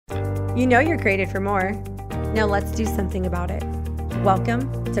You know you're created for more. Now let's do something about it.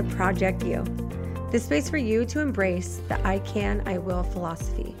 Welcome to Project You, the space for you to embrace the I can, I will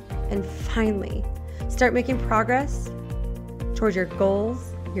philosophy and finally start making progress towards your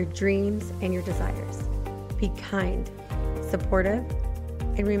goals, your dreams, and your desires. Be kind, supportive,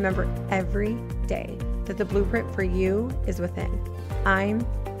 and remember every day that the blueprint for you is within. I'm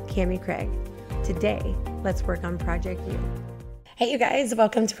Cami Craig. Today, let's work on Project You. Hey, you guys,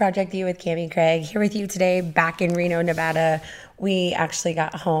 welcome to Project You with Cami Craig. Here with you today, back in Reno, Nevada. We actually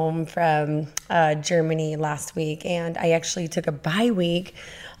got home from Germany last week, and I actually took a bye week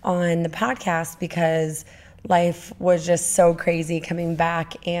on the podcast because life was just so crazy coming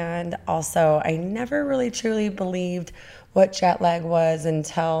back. And also, I never really truly believed what jet lag was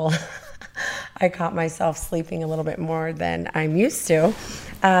until I caught myself sleeping a little bit more than I'm used to.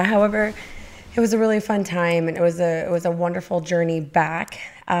 However, it was a really fun time, and it was a wonderful journey back.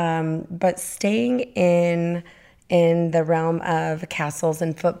 But staying in the realm of castles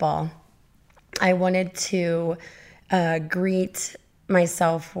and football, I wanted to greet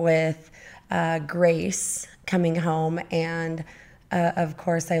myself with grace coming home, and of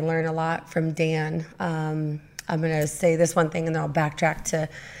course, I learned a lot from Dan. I'm going to say this one thing, and then I'll backtrack to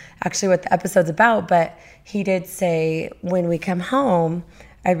actually what the episode's about. But he did say, when we come home,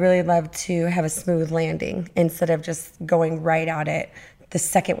 I'd really love to have a smooth landing instead of just going right at it the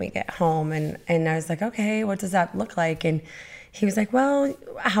second we get home. And I was like, okay, what does that look like? And he was like, well,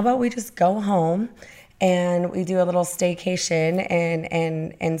 how about we just go home and we do a little staycation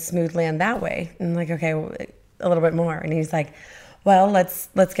and smooth land that way? And I'm like, okay, a little bit more. And he's like, well, let's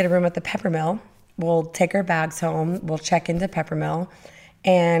get a room at the Peppermill. We'll take our bags home. We'll check into Peppermill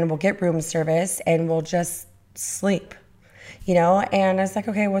and we'll get room service and we'll just sleep. You know, and I was like,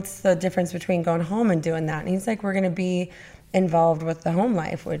 okay, what's the difference between going home and doing that? And he's like, we're going to be involved with the home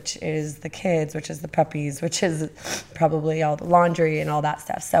life, which is the kids, which is the puppies, which is probably all the laundry and all that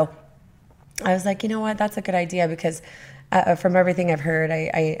stuff. So I was like, you know what, that's a good idea because from everything I've heard,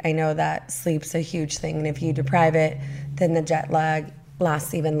 I know that sleep's a huge thing. And if you deprive it, then the jet lag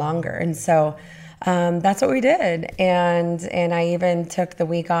lasts even longer. And so that's what we did. And I even took the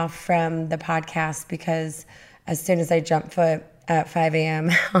week off from the podcast because as soon as I jumped foot at 5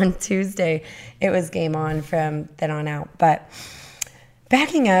 a.m. on Tuesday, it was game on from then on out. But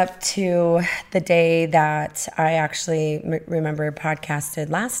backing up to the day that I actually remember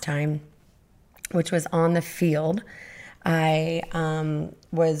podcasted last time, which was on the field, I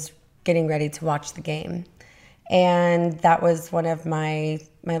was getting ready to watch the game. And that was one of my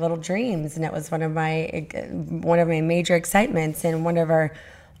little dreams, and it was one of my major excitements and one of our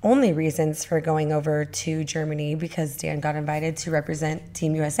only reasons for going over to Germany, because Dan got invited to represent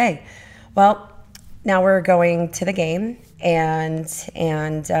Team USA. Well, now we're going to the game, and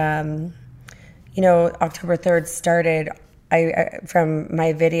you know, October 3rd started. From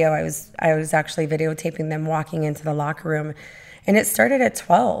my video, I was actually videotaping them walking into the locker room, and it started at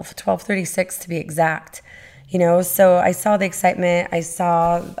 12:36 to be exact. You know, so I saw the excitement. I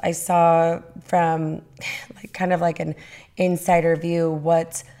saw from kind of like an insider view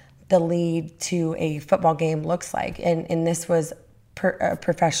what the lead to a football game looks like, and this was a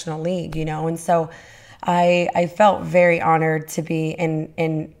professional league, you know, and so I felt very honored to be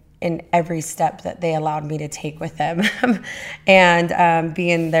in every step that they allowed me to take with them, and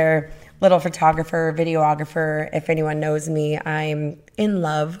being their little photographer, videographer. If anyone knows me, I'm in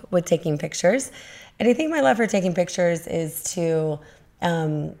love with taking pictures, and I think my love for taking pictures is to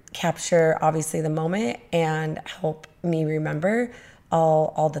capture obviously the moment and help me remember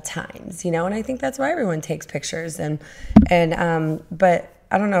all the times, you know, and I think that's why everyone takes pictures. But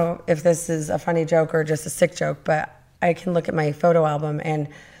I don't know if this is a funny joke or just a sick joke, but I can look at my photo album and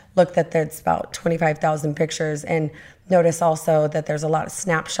look that there's about 25,000 pictures, and notice also that there's a lot of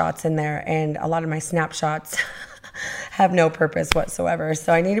snapshots in there, and a lot of my snapshots have no purpose whatsoever.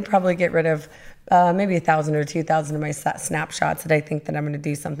 So I need to probably get rid of maybe 1,000 or 2,000 of my snapshots that I think that I'm going to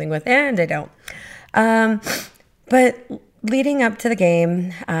do something with, and I don't. But leading up to the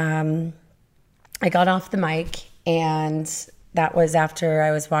game, I got off the mic, and that was after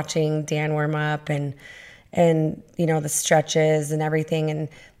I was watching Dan warm up and you know, the stretches and everything. And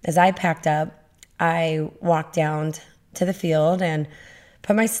as I packed up, I walked down to the field and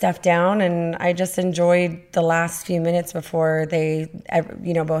put my stuff down, and I just enjoyed the last few minutes before they,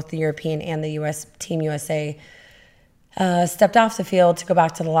 you know, both the European and the U.S. Team USA stepped off the field to go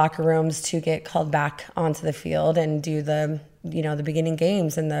back to the locker rooms to get called back onto the field and do the, you know, the beginning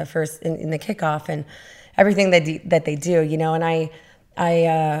games and the first in the kickoff and everything that they do, you know. And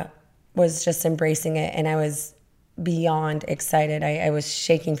I was just embracing it, and I was beyond excited. I was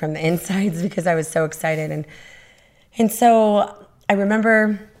shaking from the insides because I was so excited. And so I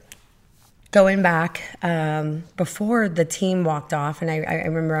remember going back before the team walked off, and I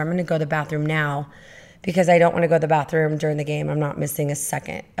remember I'm going to go to the bathroom now because I don't want to go to the bathroom during the game. I'm not missing a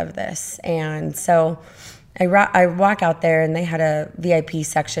second of this. And so I walk out there, and they had a VIP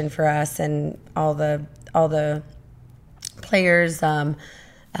section for us and all the players,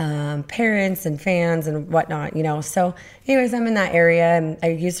 parents and fans and whatnot, So anyways, I'm in that area, and I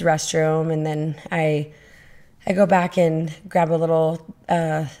use the restroom, and then I go back and grab a little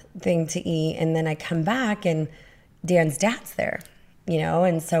thing to eat, and then I come back, and Dan's dad's there,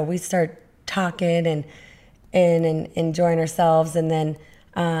 and so we start talking and enjoying ourselves, and then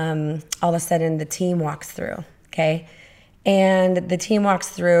all of a sudden the team walks through, okay? And the team walks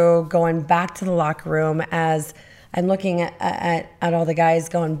through, going back to the locker room. As I'm looking at all the guys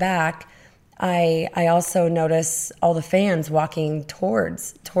going back, I also notice all the fans walking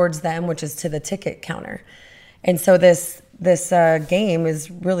towards them, which is to the ticket counter. And so this game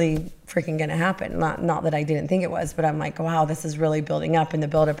is really freaking going to happen. Not that I didn't think it was, but I'm like, wow, this is really building up, and the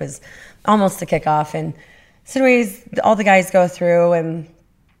buildup is almost to kick off. And so anyways, all the guys go through, and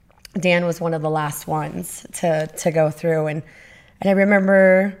Dan was one of the last ones to go through. And I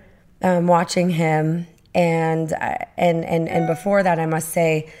remember watching him, and before that, I must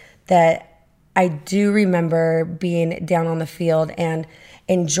say that I do remember being down on the field and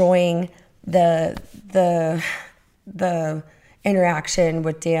enjoying the interaction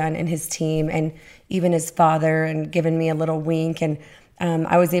with Dan and his team, and even his father, and giving me a little wink. And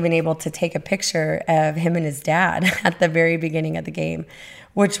I was even able to take a picture of him and his dad at the very beginning of the game,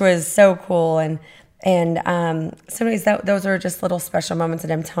 which was so cool. And sometimes those are just little special moments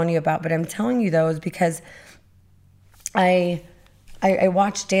that I'm telling you about. But I'm telling you those because I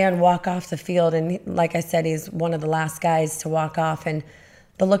watched Dan walk off the field, and like I said, he's one of the last guys to walk off, and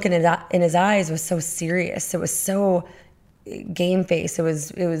the look in his eyes was so serious. It was so game face. It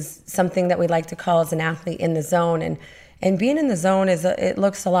was something that we like to call as an athlete in the zone, and being in the zone it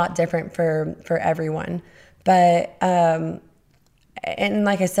looks a lot different for everyone. But and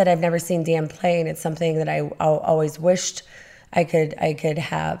like I said, I've never seen Dan play, and it's something that I always wished I could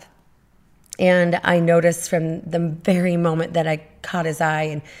have. And I noticed from the very moment that I caught his eye,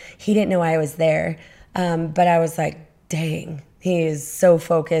 and he didn't know I was there, but I was like, dang, he is so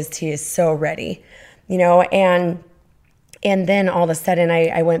focused, he is so ready, and then all of a sudden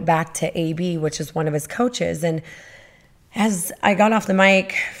I went back to AB, which is one of his coaches, and as I got off the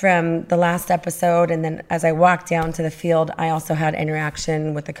mic from the last episode, and then as I walked down to the field, I also had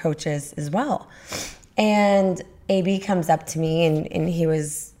interaction with the coaches as well. And AB comes up to me, and he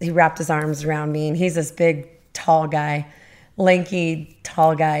wrapped his arms around me, and he's this big, tall guy, lanky,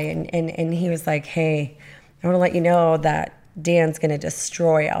 tall guy, and he was like, hey, I want to let you know that Dan's going to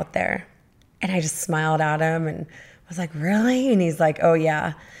destroy out there. And I just smiled at him and was like, really? And he's like, oh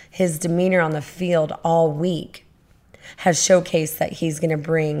yeah, his demeanor on the field all week has showcased that he's going to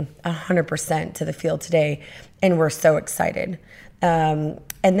bring 100% to the field today, and we're so excited.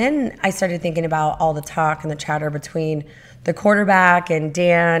 And then I started thinking about all the talk and the chatter between the quarterback and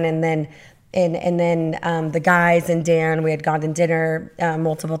Dan, and then the guys and Dan. We had gone to dinner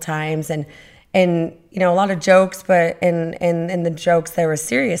multiple times, and a lot of jokes, but in the jokes there was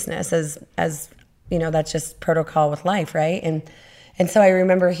seriousness, as that's just protocol with life, right? And so I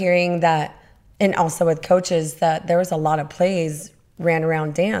remember hearing that. And also with coaches, that there was a lot of plays ran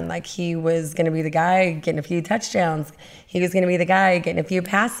around Dan. Like he was going to be the guy getting a few touchdowns. He was going to be the guy getting a few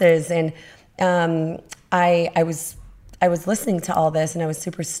passes. And I was listening to all this, and I was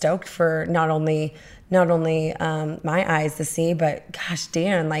super stoked for not only my eyes to see, but gosh,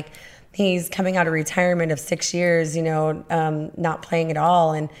 Dan, like he's coming out of retirement of 6 years, not playing at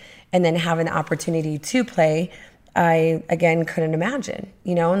all, and then having the opportunity to play. I, again, couldn't imagine,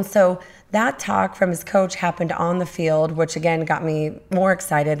 and so that talk from his coach happened on the field, which again got me more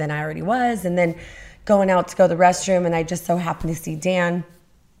excited than I already was. And then going out to go to the restroom, and I just so happened to see Dan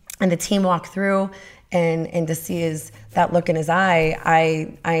and the team walk through, and to see that look in his eye,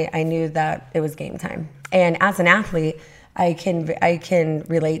 I knew that it was game time. And as an athlete, I can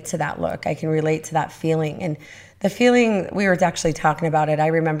relate to that look. I can relate to that feeling. And the feeling, we were actually talking about it, I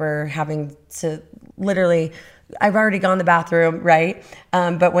remember having to literally, I've already gone to the bathroom, right?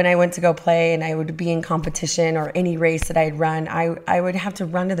 But when I went to go play and I would be in competition or any race that I'd run, I would have to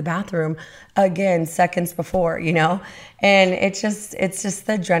run to the bathroom again seconds before, And it's just the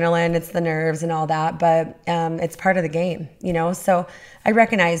adrenaline, it's the nerves and all that, but it's part of the game, So I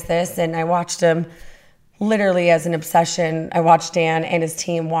recognized this, and I watched him literally as an obsession, I watched Dan and his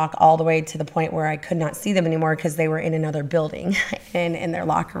team walk all the way to the point where I could not see them anymore because they were in another building and in their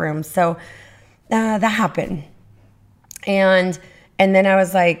locker room. So that happened. And then I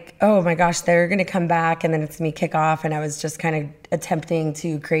was like, oh my gosh, they're going to come back and then it's me kick off. And I was just kind of attempting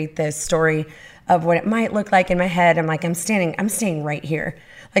to create this story of what it might look like in my head. I'm like, I'm staying right here.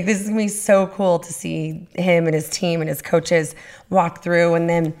 Like, this is going to be so cool to see him and his team and his coaches walk through. And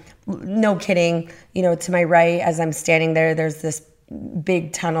then, no kidding, to my right, as I'm standing there, there's this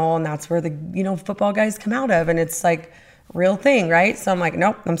big tunnel, and that's where the, football guys come out of. And it's like real thing, right? So I'm like,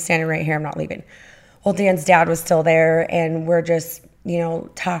 nope, I'm standing right here. I'm not leaving. Well, Dan's dad was still there, and we're just,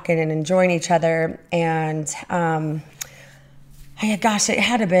 talking and enjoying each other. And, gosh, it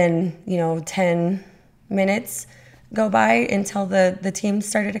had to been, 10 minutes go by until the team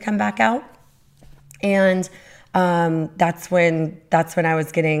started to come back out. And that's when I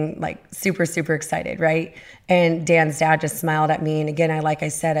was getting like super, super excited, right? And Dan's dad just smiled at me. And again, like I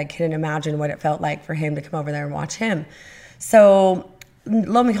said, I couldn't imagine what it felt like for him to come over there and watch him. So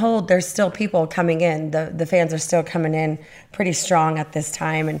lo and behold, there's still people coming in. The fans are still coming in pretty strong at this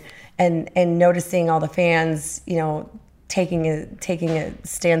time. And noticing all the fans, taking a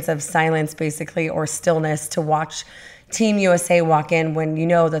stance of silence, basically, or stillness to watch Team USA walk in when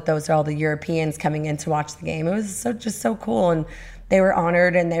that those are all the Europeans coming in to watch the game. It was just so cool, and they were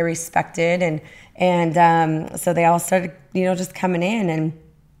honored and they respected, and so they all started just coming in,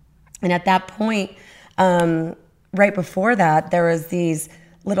 and at that point, right before that, there was these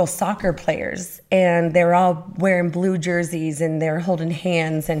little soccer players, and they were all wearing blue jerseys, and they were holding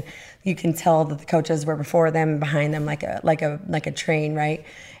hands, and you can tell that the coaches were before them and behind them like a train, right?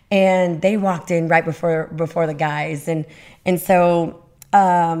 And they walked in right before the guys, and so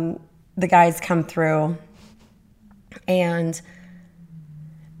the guys come through, and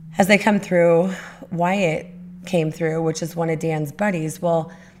as they come through, Wyatt came through, which is one of Dan's buddies. Well,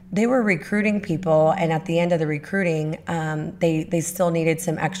 they were recruiting people, and at the end of the recruiting, they still needed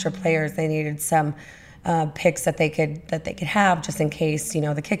some extra players. They needed some picks that they could have just in case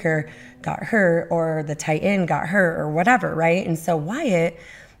the kicker got hurt or the tight end got hurt or whatever, right? And so Wyatt,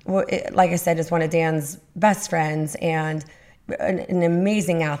 like I said, is one of Dan's best friends and an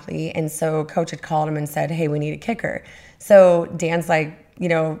amazing athlete. And so coach had called him and said, hey, we need a kicker. So Dan's like,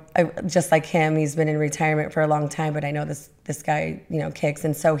 just like him, he's been in retirement for a long time, but I know this guy, kicks.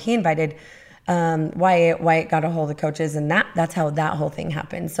 And so he invited Wyatt. Wyatt got a hold of the coaches, and that's how that whole thing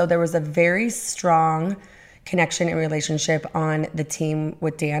happened. So there was a very strong connection and relationship on the team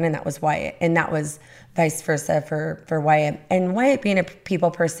with Dan, and that was Wyatt. And that was vice versa for Wyatt. And Wyatt, being a people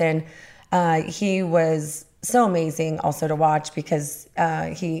person, he was so amazing also to watch because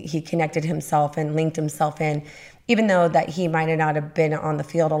he connected himself and linked himself in, even though that he might not have been on the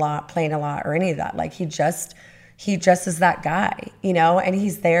field a lot, playing a lot, or any of that. Like, he just is that guy, and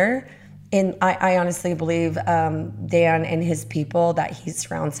he's there. And I honestly believe Dan and his people that he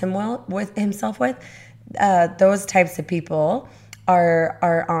surrounds himself with, those types of people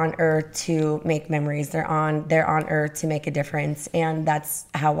are on earth to make memories. They're on earth to make a difference, and that's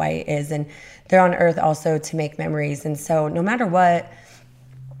how Wyatt is. And they're on earth also to make memories. And so no matter what,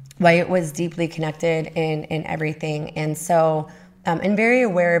 Wyatt was deeply connected in everything, and so and very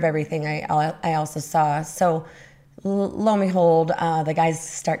aware of everything I also saw. So lo and behold, the guys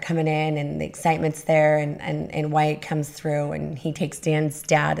start coming in, and the excitement's there, and Wyatt comes through, and he takes Dan's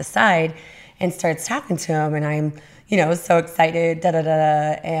dad aside and starts talking to him, and I'm so excited,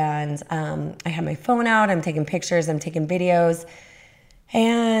 and I have my phone out, I'm taking pictures, I'm taking videos,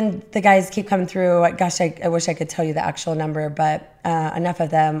 and the guys keep coming through. Gosh, I wish I could tell you the actual number, but enough of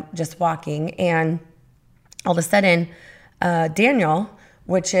them just walking, and all of a sudden, Daniel,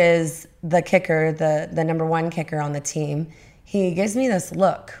 which is the kicker, the number one kicker on the team, he gives me this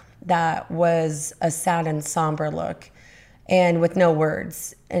look that was a sad and somber look, and with no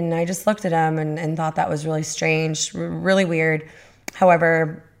words. And I just looked at him and thought that was really strange, really weird.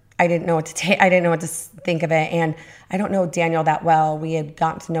 However, I didn't know what to I didn't know what to think of it. And I don't know Daniel that well. We had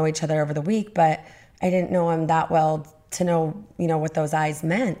gotten to know each other over the week, but I didn't know him that well to know, what those eyes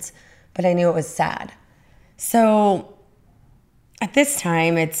meant. But I knew it was sad. So at this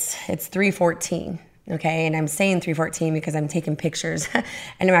time, it's 3:14. Okay, and I'm saying 3:14 because I'm taking pictures,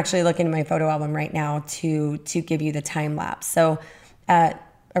 and I'm actually looking at my photo album right now to give you the time lapse. So at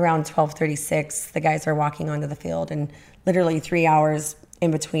around 12:36, the guys are walking onto the field, and literally 3 hours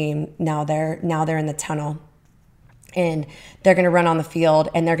in between. Now they're in the tunnel, and they're going to run on the field,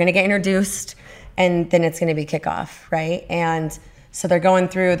 and they're going to get introduced, and then it's going to be kickoff, right? And so they're going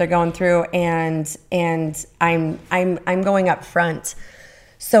through, and I'm going up front.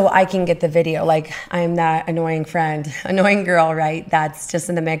 so I can get the video. Like, I'm that annoying friend, annoying girl, right? That's just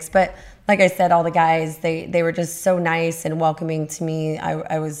in the mix. But like I said, all the guys, they were just so nice and welcoming to me.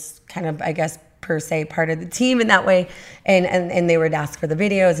 I was kind of, I guess, per se, part of the team in that way. And they would ask for the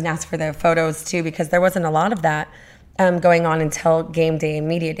videos and ask for the photos too, because there wasn't a lot of that going on until game day and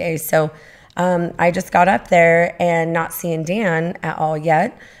media day. So I just got up there, and not seeing Dan at all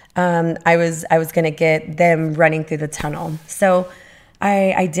yet, I was going to get them running through the tunnel. So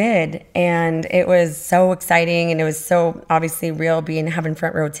I did, and it was so exciting, and it was so obviously real having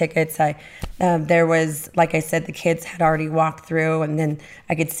front row tickets. There was, like I said, the kids had already walked through, and then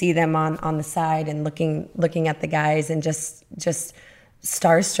I could see them on the side and looking at the guys, and just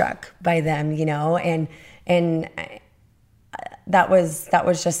starstruck by them, and that was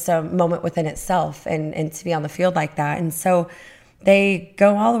just a moment within itself, and to be on the field like that. And so they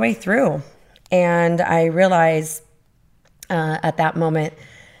go all the way through, and I realized at that moment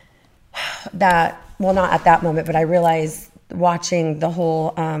not at that moment, but I realized watching the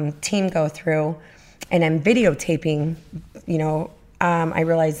whole team go through, and I'm videotaping, I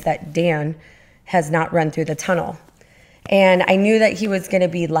realized that Dan has not run through the tunnel. And I knew that he was going to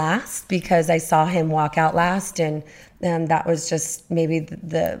be last because I saw him walk out last, and that was just maybe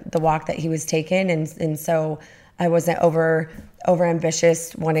the walk that he was taking. And so I wasn't over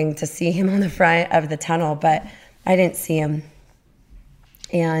ambitious wanting to see him on the front of the tunnel, but I didn't see him.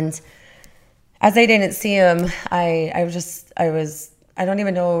 And as I didn't see him, I don't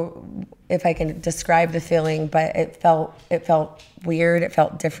even know if I can describe the feeling, but it felt weird, it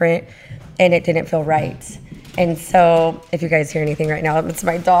felt different, and it didn't feel right. And so if you guys hear anything right now, it's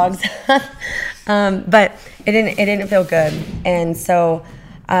my dogs. But it didn't feel good. And so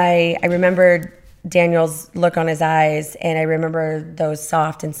I remembered Daniel's look on his eyes, and I remember those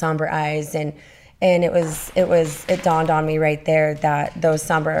soft and somber eyes, and it dawned on me right there that those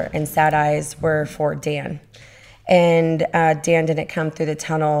somber and sad eyes were for Dan. And Dan didn't come through the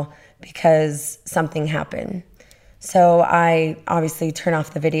tunnel because something happened. So I obviously turn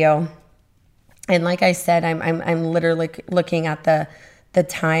off the video. And like I said, I'm literally looking at the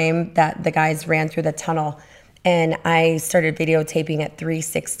time that the guys ran through the tunnel, and I started videotaping at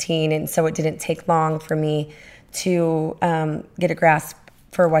 3:16, and so it didn't take long for me to get a grasp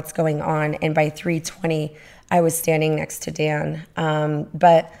for what's going on. And by 3:20, I was standing next to Dan.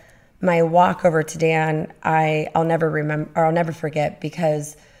 But my walk over to Dan, I'll never forget,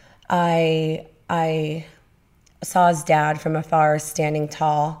 because I saw his dad from afar standing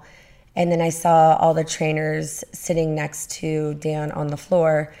tall. And then I saw all the trainers sitting next to Dan on the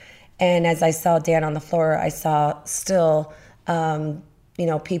floor. And as I saw Dan on the floor, I saw still,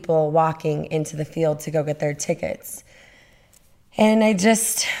 people walking into the field to go get their tickets. And I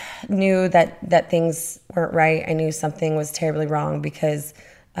just knew that things weren't right. I knew something was terribly wrong, because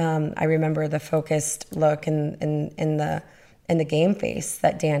I remember the focused look in the game face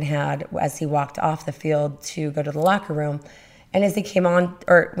that Dan had as he walked off the field to go to the locker room. And as he came on,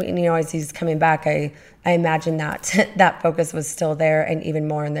 as he's coming back, I imagine that focus was still there, and even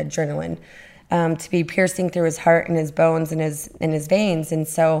more in the adrenaline to be piercing through his heart and his bones and his veins. And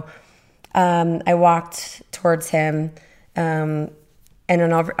so I walked towards him, and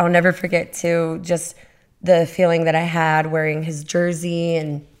I'll never forget too just the feeling that I had wearing his jersey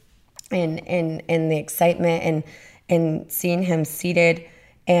and the excitement and seeing him seated.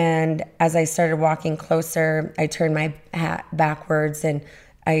 And as I started walking closer, I turned my hat backwards, and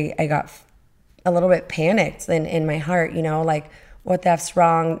I got a little bit panicked in my heart, like, what the F's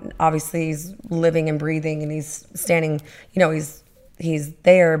wrong? Obviously, he's living and breathing, and he's standing, he's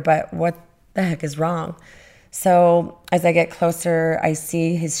there, but what the heck is wrong? So as I get closer, I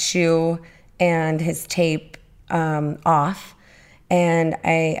see his shoe and his tape off, and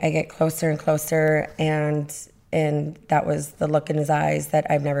I get closer and closer, and that was the look in his eyes that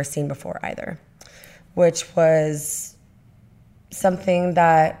I've never seen before either, which was something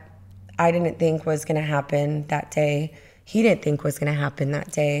that I didn't think was going to happen that day. He didn't think was going to happen that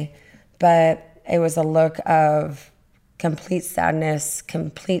day, but it was a look of complete sadness,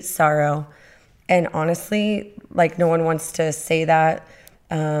 complete sorrow. And honestly, like, no one wants to say that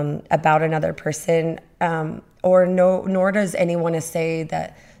about another person, nor does anyone want to say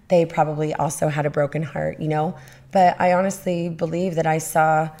that they probably also had a broken heart, But I honestly believe that I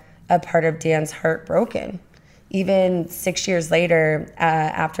saw a part of Dan's heart broken. Even 6 years later,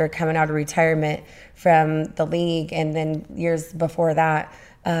 after coming out of retirement from the league, and then years before that,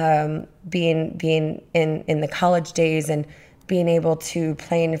 being in the college days and being able to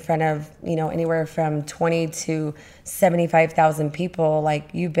play in front of, anywhere from 20 to 75,000 people, like,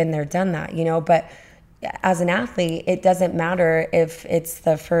 you've been there, done that, But as an athlete, it doesn't matter if it's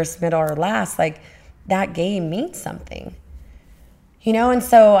the first, middle, or last. Like, that game means something, you know? And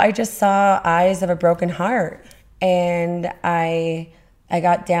so I just saw eyes of a broken heart. And I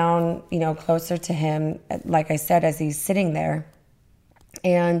got down, you know, closer to him, like I said, as he's sitting there.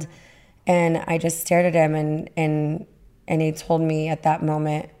 And I just stared at him, and he told me at that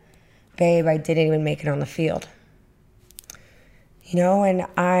moment, babe, I didn't even make it on the field. You know, and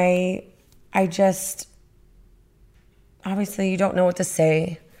I just, obviously you don't know what to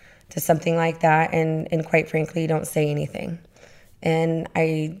say to something like that. And quite frankly, you don't say anything. And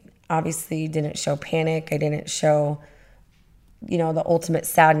I obviously didn't show panic. I didn't show, you know, the ultimate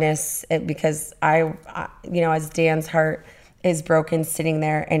sadness, because I you know, as Dan's heart is broken sitting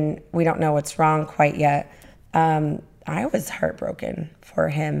there and we don't know what's wrong quite yet. I was heartbroken for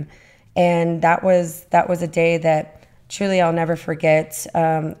him. And that was a day that truly I'll never forget.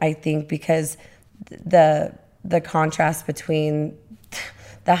 I think because the contrast between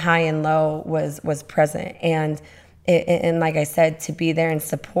the high and low was present. And like I said, to be there and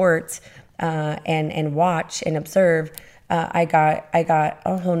support, and watch and observe, I got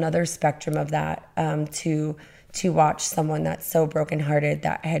a whole nother spectrum of that, to watch someone that's so brokenhearted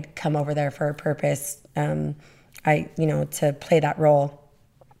that had come over there for a purpose. To play that role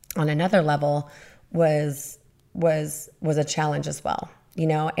on another level was a challenge as well, you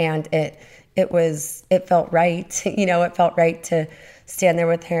know, and it felt right. You know, it felt right to stand there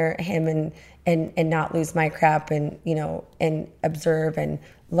with him and not lose my crap, and, you know, and observe and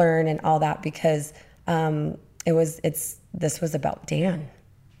learn and all that, because this was about Dan,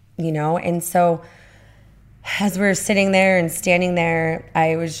 you know. And so as we were sitting there and standing there,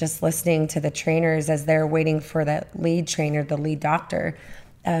 I was just listening to the trainers as they're waiting for the lead trainer, the lead doctor,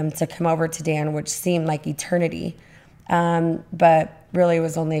 to come over to Dan, which seemed like eternity, but really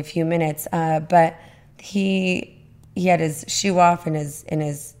was only a few minutes. But he had his shoe off and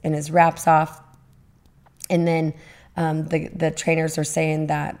his wraps off, and then the trainers are saying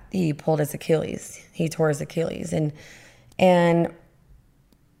that he pulled his Achilles. He tore his Achilles, and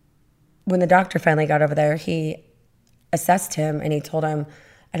when the doctor finally got over there, he assessed him and he told him,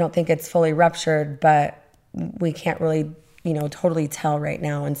 I don't think it's fully ruptured, but we can't really, you know, totally tell right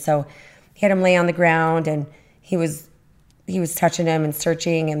now. And so he had him lay on the ground, and he was touching him and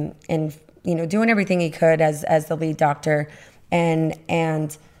searching and you know, doing everything he could as the lead doctor. And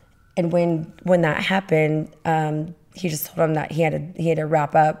when that happened, he just told him that he had to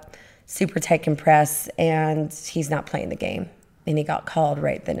wrap up, super tight compress, and he's not playing the game. And he got called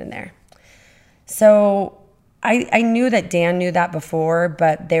right then and there. So I knew that Dan knew that before,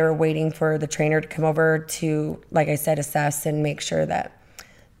 but they were waiting for the trainer to come over to, like I said, assess and make sure that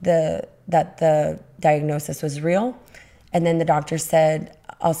the diagnosis was real. And then the doctor said,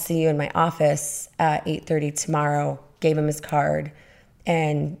 I'll see you in my office at 8:30 tomorrow, gave him his card,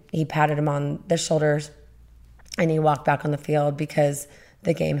 and he patted him on the shoulders, and he walked back on the field because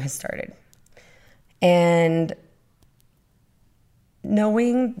the game has started. And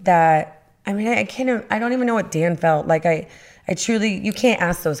knowing that, I mean, I don't even know what Dan felt. Like, I truly, you can't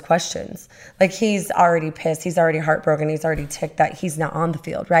ask those questions. Like, he's already pissed. He's already heartbroken. He's already ticked that he's not on the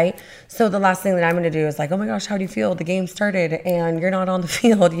field, right? So the last thing that I'm going to do is like, oh my gosh, how do you feel? The game started and you're not on the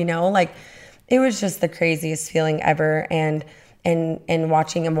field, you know? Like, it was just the craziest feeling ever. And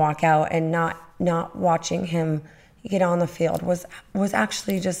watching him walk out and not watching him get on the field was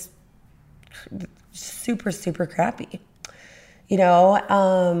actually just super, super crappy, you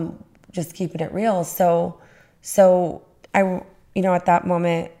know? Just keeping it real. So I, you know, at that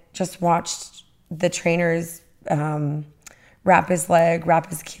moment, just watched the trainers wrap his leg, wrap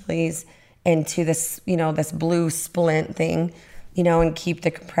his Achilles into this, you know, this blue splint thing, you know, and keep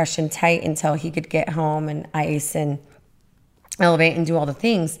the compression tight until he could get home and ice and elevate and do all the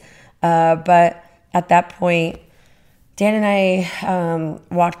things. But at that point, Dan and I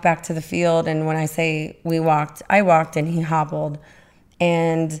walked back to the field. And when I say we walked, I walked and he hobbled.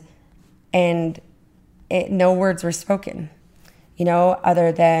 And no words were spoken, you know,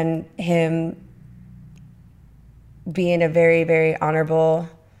 other than him being a very, very honorable,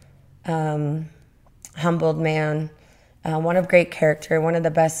 humbled man, one of great character, one of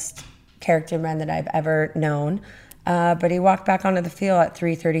the best character men that I've ever known. But he walked back onto the field at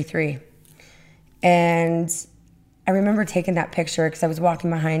 3:33. And I remember taking that picture because I was walking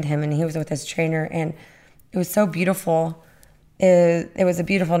behind him and he was with his trainer, and it was so beautiful. It was a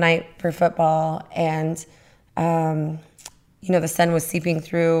beautiful night for football, and you know, the sun was seeping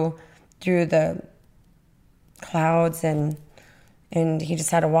through the clouds, and he just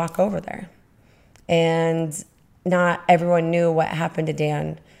had to walk over there. And not everyone knew what happened to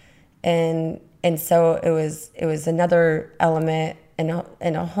Dan, and and so it was another element and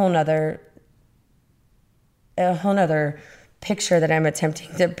a whole nother picture that I'm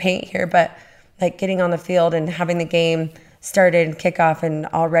attempting to paint here. But like getting on the field and having the game started and kickoff and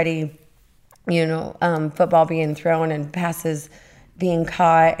already, football being thrown and passes being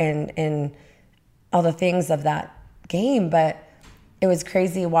caught and all the things of that game. But it was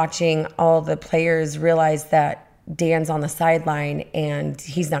crazy watching all the players realize that Dan's on the sideline and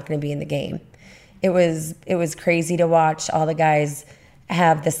he's not going to be in the game. It was crazy to watch all the guys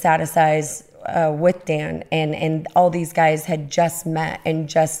have the status eyes with Dan, and all these guys had just met and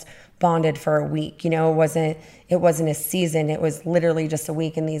just bonded for a week. It wasn't a season. It was literally just a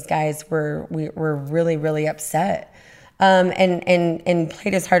week, and these guys were really, really upset, and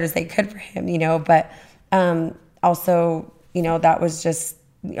played as hard as they could for him. But also, that was just,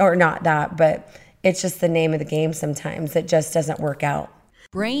 or not that, but it's just the name of the game. Sometimes it just doesn't work out.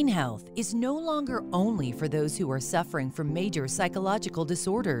 Brain health is no longer only for those who are suffering from major psychological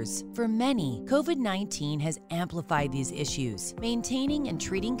disorders. For many, COVID-19 has amplified these issues. Maintaining and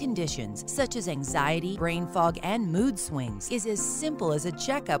treating conditions such as anxiety, brain fog, and mood swings is as simple as a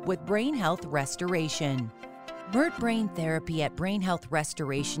checkup with Brain Health Restoration. Mert Brain Therapy at Brain Health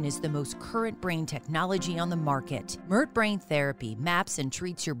Restoration is the most current brain technology on the market. Mert Brain Therapy maps and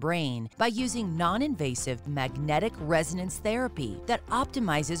treats your brain by using non-invasive magnetic resonance therapy that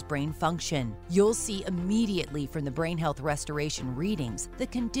optimizes brain function. You'll see immediately from the Brain Health Restoration readings the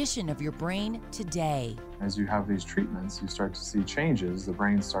condition of your brain today. As you have these treatments, you start to see changes. The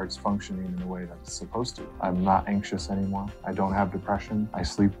brain starts functioning in the way that it's supposed to. I'm not anxious anymore. I don't have depression. I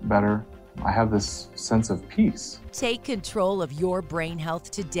sleep better. I have this sense of peace. Take control of your brain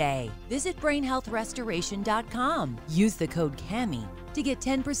health today. Visit brainhealthrestoration.com. Use the code CAMI to get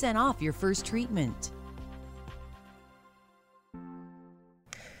 10% off your first treatment.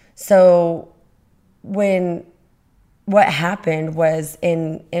 So what happened was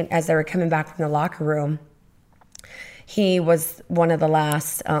as they were coming back from the locker room, he was one of the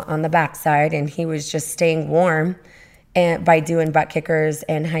last on the backside, and he was just staying warm and by doing butt kickers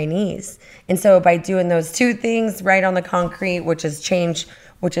and high knees. And so by doing those two things right on the concrete, which is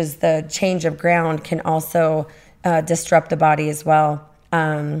the change of ground, can also disrupt the body as well.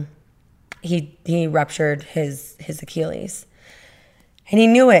 He ruptured his Achilles. And he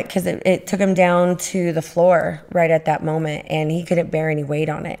knew it because it took him down to the floor right at that moment, and he couldn't bear any weight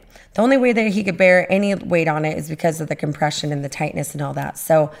on it. The only way that he could bear any weight on it is because of the compression and the tightness and all that.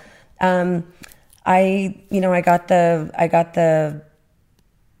 So I got the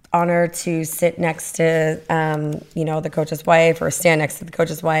honor to sit next to, the coach's wife, or stand next to the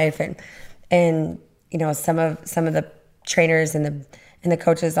coach's wife, and some of the trainers and the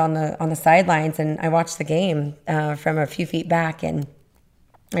coaches on the sidelines. And I watched the game from a few feet back, and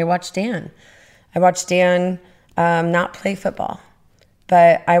I watched Dan. Not play football,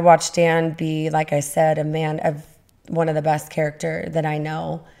 but I watched Dan be, like I said, a man of one of the best character that I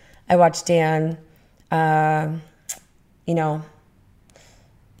know. I watched Dan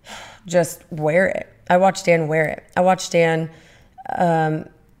just wear it. I watched Dan wear it. I watched Dan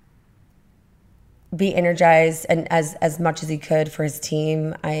be energized and as much as he could for his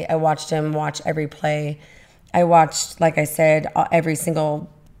team. I watched him watch every play. I watched, like I said, every single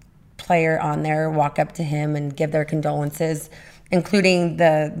player on there walk up to him and give their condolences, including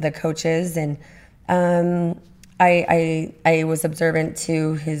the coaches. And I was observant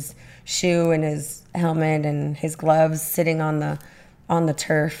to his shoe and his helmet and his gloves sitting on the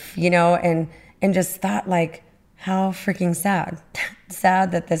turf, and just thought, like, how freaking sad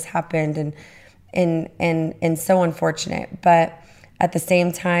that this happened, and so unfortunate. But at the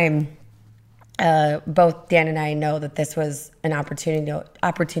same time, both Dan and I know that this was an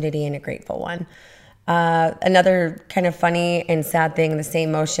opportunity and a grateful one. Another kind of funny and sad thing in the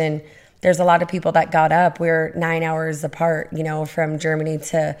same motion, there's a lot of people that got up. We're 9 hours apart, from Germany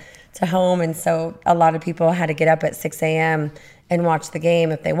to home. And so a lot of people had to get up at 6 a.m. and watch the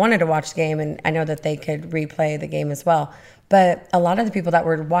game if they wanted to watch the game. And I know that they could replay the game as well. But a lot of the people that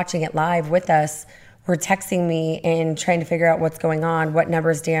were watching it live with us were texting me and trying to figure out what's going on, what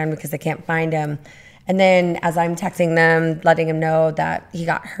number is Dan, because they can't find him. And then as I'm texting them, letting them know that he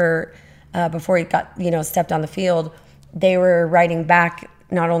got hurt before he got, stepped on the field, they were writing back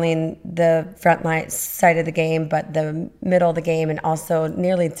not only in the front line side of the game, but the middle of the game, and also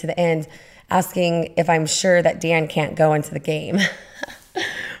nearly to the end, asking if I'm sure that Dan can't go into the game,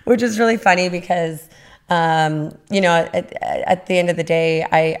 which is really funny because, at the end of the day,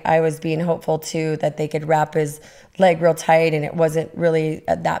 I was being hopeful too that they could wrap his leg real tight and it wasn't really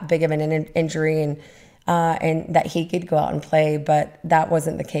that big of an injury, and that he could go out and play, but that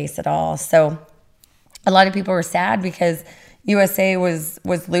wasn't the case at all. So a lot of people were sad because USA was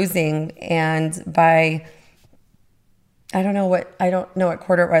losing, and by I don't know what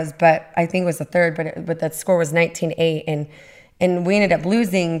quarter it was, but I think it was the third, but the score was 19-8, and we ended up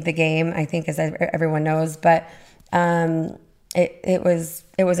losing the game, I think, as everyone knows, but it was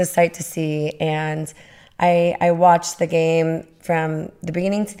a sight to see. And I watched the game from the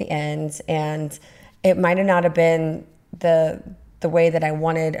beginning to the end, and it might have not have been the way that I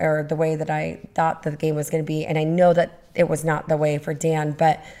wanted or the way that I thought the game was going to be, and I know that it was not the way for Dan,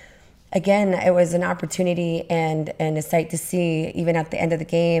 but again, it was an opportunity and a sight to see, even at the end of the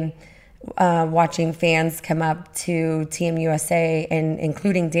game, watching fans come up to Team USA, and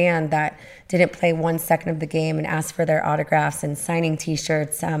including Dan, that didn't play 1 second of the game, and ask for their autographs and signing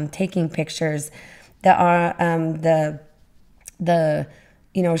T-shirts, taking pictures, the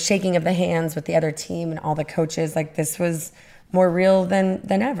shaking of the hands with the other team and all the coaches. Like, this was more real than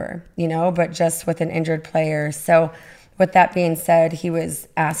ever, but just with an injured player. So with that being said, he was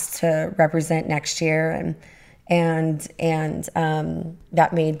asked to represent next year, and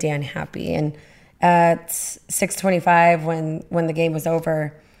that made Dan happy. And at 6:25, when the game was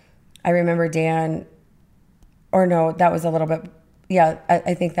over, I remember Dan, or no, that was a little bit, yeah,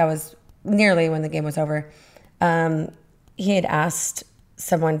 I think that was nearly when the game was over. He had asked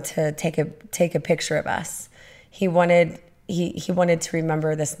someone to take a picture of us. He wanted to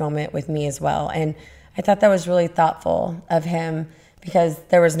remember this moment with me as well, and I thought that was really thoughtful of him, because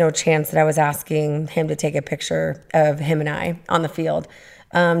there was no chance that I was asking him to take a picture of him and I on the field,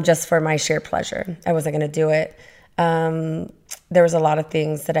 just for my sheer pleasure. I wasn't going to do it. There was a lot of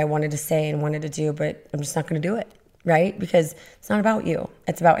things that I wanted to say and wanted to do, but I'm just not going to do it, right? Because it's not about you.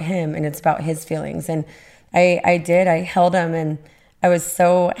 It's about him, and it's about his feelings. And I held him, and I was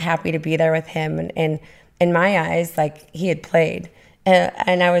so happy to be there with him. And in my eyes, like, he had played.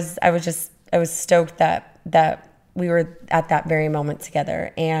 And I was stoked that we were at that very moment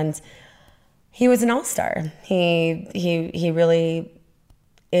together. And he was an all-star. He really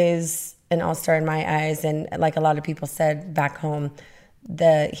is an all-star in my eyes. And like a lot of people said back home,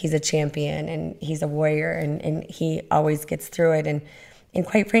 that he's a champion and he's a warrior, and he always gets through it. And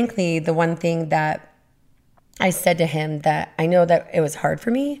quite frankly, the one thing that I said to him, that I know that it was hard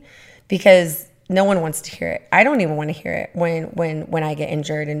for me, because no one wants to hear it. I don't even want to hear it when I get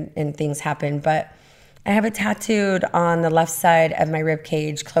injured and things happen. But I have it tattooed on the left side of my rib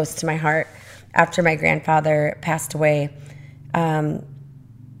cage, close to my heart, after my grandfather passed away.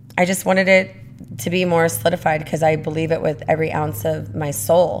 I just wanted it to be more solidified, because I believe it with every ounce of my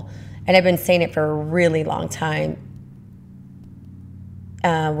soul. And I've been saying it for a really long time,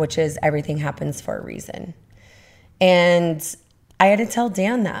 which is everything happens for a reason. And I had to tell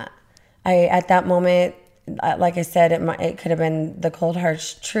Dan that. At that moment, like I said, it could have been the cold,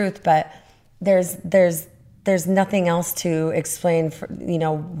 harsh truth, but there's nothing else to explain for,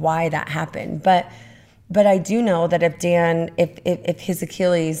 why that happened. But I do know that if Dan, if his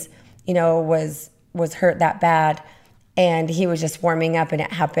Achilles, was hurt that bad, and he was just warming up and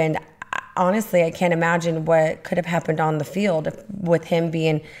it happened, honestly, I can't imagine what could have happened on the field with him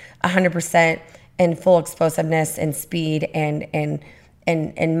being 100% in full explosiveness and speed and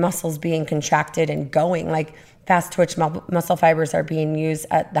muscles being contracted and going. Like, fast twitch muscle fibers are being used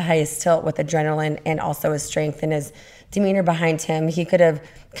at the highest tilt with adrenaline, and also his strength and his demeanor behind him. He could have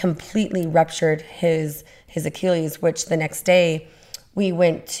completely ruptured his Achilles, which the next day we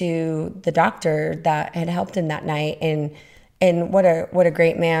went to the doctor that had helped him that night, and what a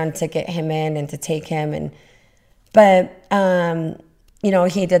great man to get him in and to take him. But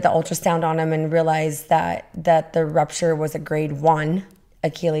he did the ultrasound on him and realized that the rupture was a grade 1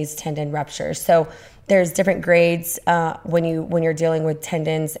 Achilles tendon rupture. So there's different grades when you're dealing with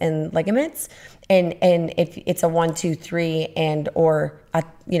tendons and ligaments, and if it's a 1, 2, 3, and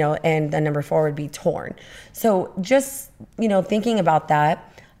the number 4 would be torn. So just thinking about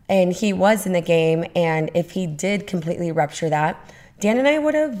that, and he was in the game, and if he did completely rupture that, Dan and I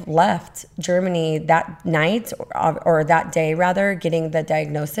would have left Germany that night, or that day rather, getting the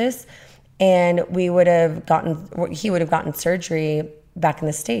diagnosis, and he would have gotten surgery back in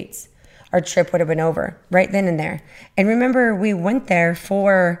the States. Our trip would have been over right then and there. And remember, we went there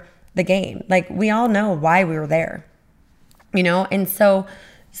for the game. Like, we all know why we were there, and so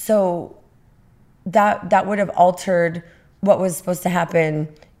that would have altered what was supposed to happen,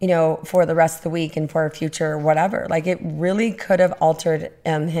 for the rest of the week and for our future, whatever. Like, it really could have altered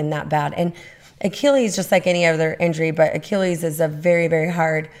him that bad. And Achilles, just like any other injury, but Achilles is a very, very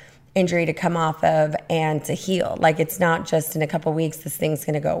hard injury to come off of and to heal. Like, it's not just in a couple of weeks, this thing's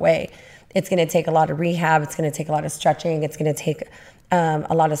going to go away. It's going to take a lot of rehab. It's going to take a lot of stretching. It's going to take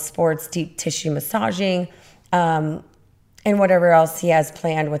a lot of sports, deep tissue massaging, and whatever else he has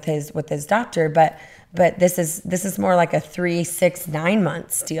planned with his doctor. But this is more like a 3, 6, 9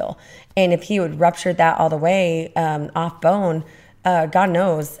 months deal. And if he would rupture that all the way off bone, God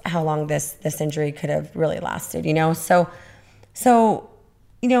knows how long this injury could have really lasted, you know? So,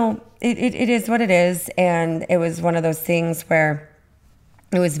 you know, it is what it is. And it was one of those things where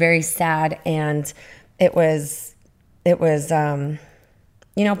it was very sad, and it was, you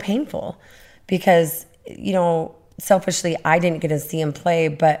know, painful because, you know, selfishly, I didn't get to see him play,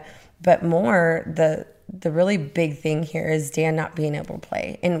 but more the really big thing here is Dan not being able to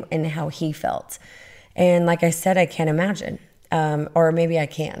play and how he felt. And like I said, I can't imagine, or maybe I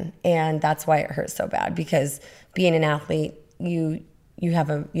can. And that's why it hurts so bad, because being an athlete, you have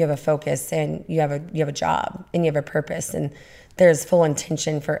a focus, and you have a job, and you have a purpose, and there's full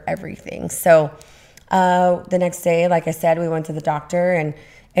intention for everything. So the next day, like I said, we went to the doctor,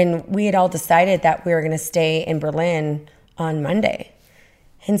 and we had all decided that we were going to stay in Berlin on Monday.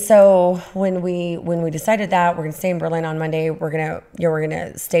 And so when we decided that we're going to stay in Berlin on Monday, we're going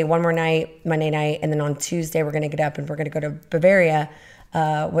to stay one more night, Monday night, and then on Tuesday we're going to get up and we're going to go to Bavaria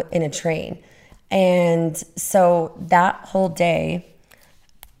in a train. And so that whole day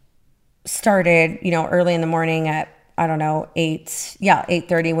started, you know, early in the morning at, I don't know,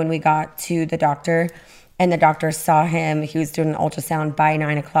 8:30 when we got to the doctor, and the doctor saw him. He was doing an ultrasound by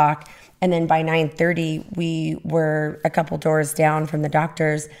 9 o'clock. And then by 9:30, we were a couple doors down from the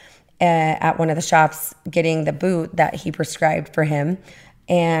doctor's at one of the shops getting the boot that he prescribed for him.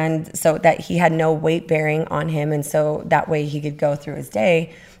 And so that he had no weight bearing on him. And so that way he could go through his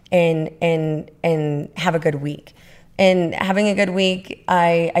day and have a good week. And having a good week,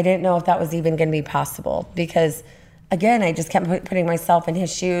 I didn't know if that was even going to be possible, because again, I just kept putting myself in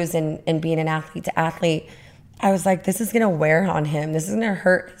his shoes and being an athlete to athlete. I was like, this is going to wear on him. This is going to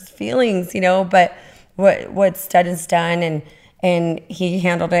hurt his feelings, you know, but what's done is done. And he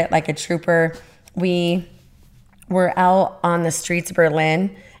handled it like a trooper. We were out on the streets of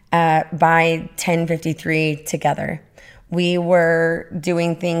Berlin by 10:53 together. We were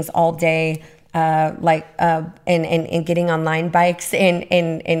doing things all day, and getting on line bikes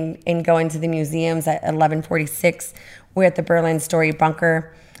and going to the museums at 11:46. We're at the Berlin Story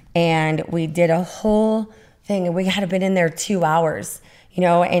Bunker, and we did a whole thing, and we had been in there 2 hours, you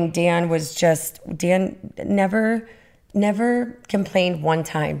know, and Dan never complained one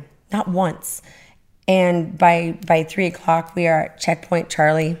time, not once. And by 3 o'clock, we are at Checkpoint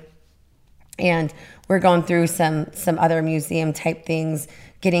Charlie, and we're going through some other museum type things,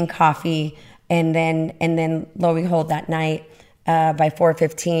 getting coffee, and then lo and behold, that night, by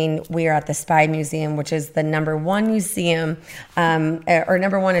 4:15, we are at the Spy Museum, which is the number one museum, or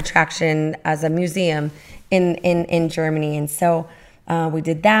number one attraction as a museum in Germany. And so we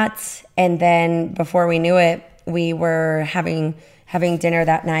did that, and then before we knew it, we were having dinner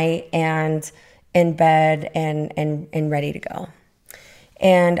that night and in bed and ready to go.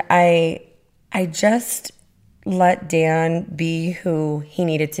 And I just let Dan be who he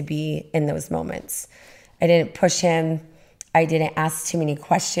needed to be in those moments. I didn't push him. I didn't ask too many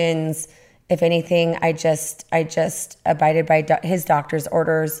questions. If anything, I just abided by his doctor's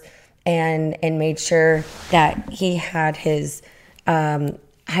orders and made sure that he had his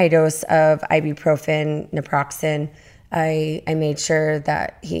high dose of ibuprofen, naproxen. I made sure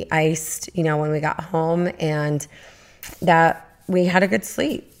that he iced, you know, when we got home, and that we had a good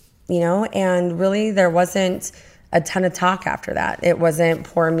sleep, you know, and really there wasn't a ton of talk after that. It wasn't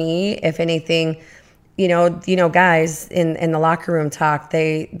poor me. If anything, you know, guys in the locker room talk,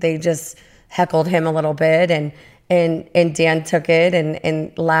 they just heckled him a little bit, and Dan took it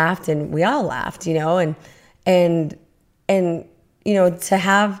and laughed, and we all laughed, you know, and you know, to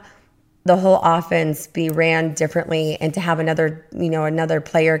have the whole offense be ran differently, and to have another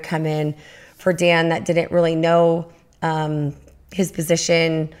player come in for Dan that didn't really know his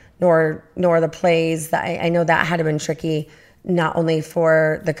position nor the plays. That I know that had been tricky, not only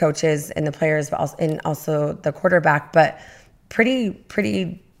for the coaches and the players, but also the quarterback, but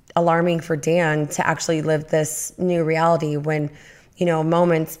pretty alarming for Dan to actually live this new reality when, you know,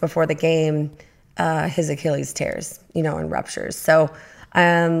 moments before the game, his Achilles tears, you know, and ruptures. So,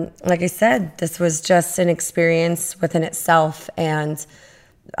 like I said, this was just an experience within itself. And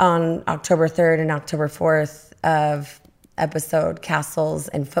on October 3rd and October 4th of episode Castles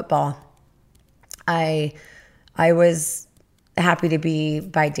and Football, I was happy to be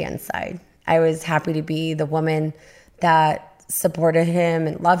by Dan's side. I was happy to be the woman that supported him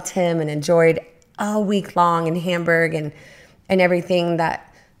and loved him and enjoyed all week long in Hamburg and everything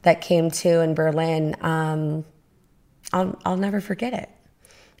that came to in Berlin. I'll never forget it.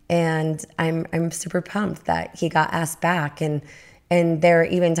 And I'm super pumped that he got asked back, and they're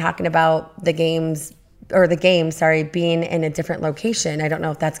even talking about the game, being in a different location. I don't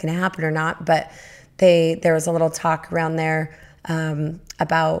know if that's going to happen or not, but there was a little talk around there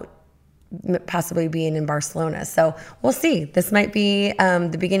about possibly being in Barcelona. So we'll see. This might be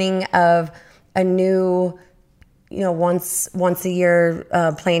the beginning of a new, once a year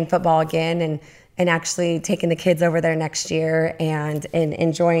playing football again, and actually taking the kids over there next year and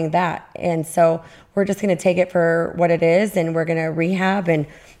enjoying that. And so we're just going to take it for what it is, and we're going to rehab, and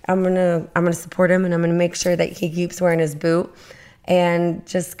I'm going to support him, and I'm going to make sure that he keeps wearing his boot and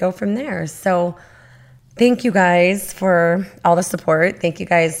just go from there. So thank you guys for all the support. Thank you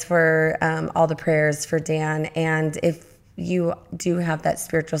guys for all the prayers for Dan. And if you do have that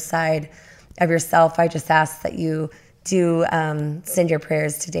spiritual side of yourself, I just ask that you do send your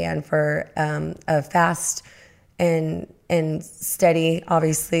prayers to Dan for a fast and steady,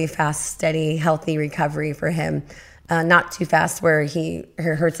 obviously fast, steady, healthy recovery for him. Not too fast where he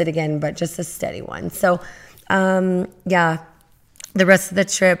hurts it again, but just a steady one. So, the rest of the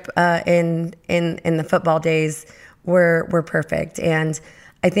trip in the football days were perfect. And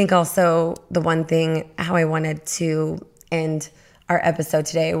I think also the one thing how I wanted to end our episode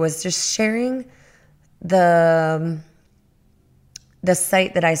today was just sharing the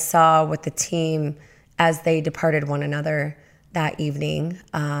sight that I saw with the team as they departed one another that evening.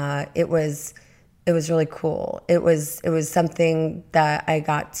 It was really cool. It was something that I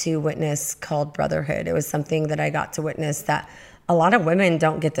got to witness called brotherhood. It was something that I got to witness that a lot of women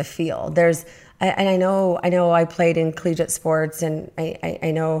don't get to feel. I know I played in collegiate sports, and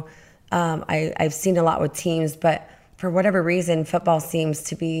I know I've seen a lot with teams, but for whatever reason, football seems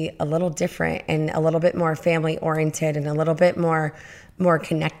to be a little different and a little bit more family oriented and a little bit more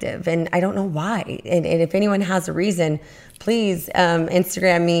connective. And I don't know why. And if anyone has a reason, please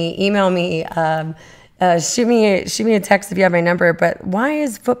Instagram me, email me, shoot me a text if you have my number. But why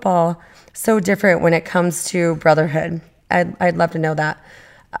is football so different when it comes to brotherhood? I'd love to know that.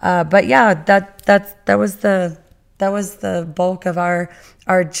 But yeah, that was the bulk of our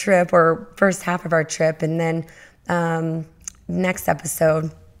trip, or first half of our trip. And then next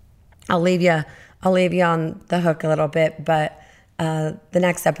episode, I'll leave you on the hook a little bit, but the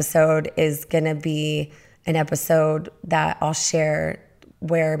next episode is going to be an episode that I'll share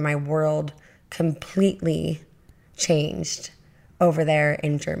where my world completely changed over there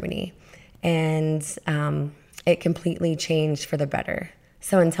in Germany. And it completely changed for the better.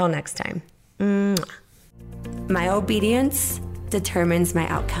 So until next time. My obedience determines my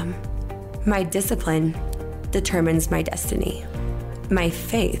outcome. My discipline determines my destiny. My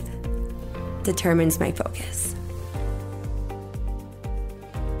faith determines my focus.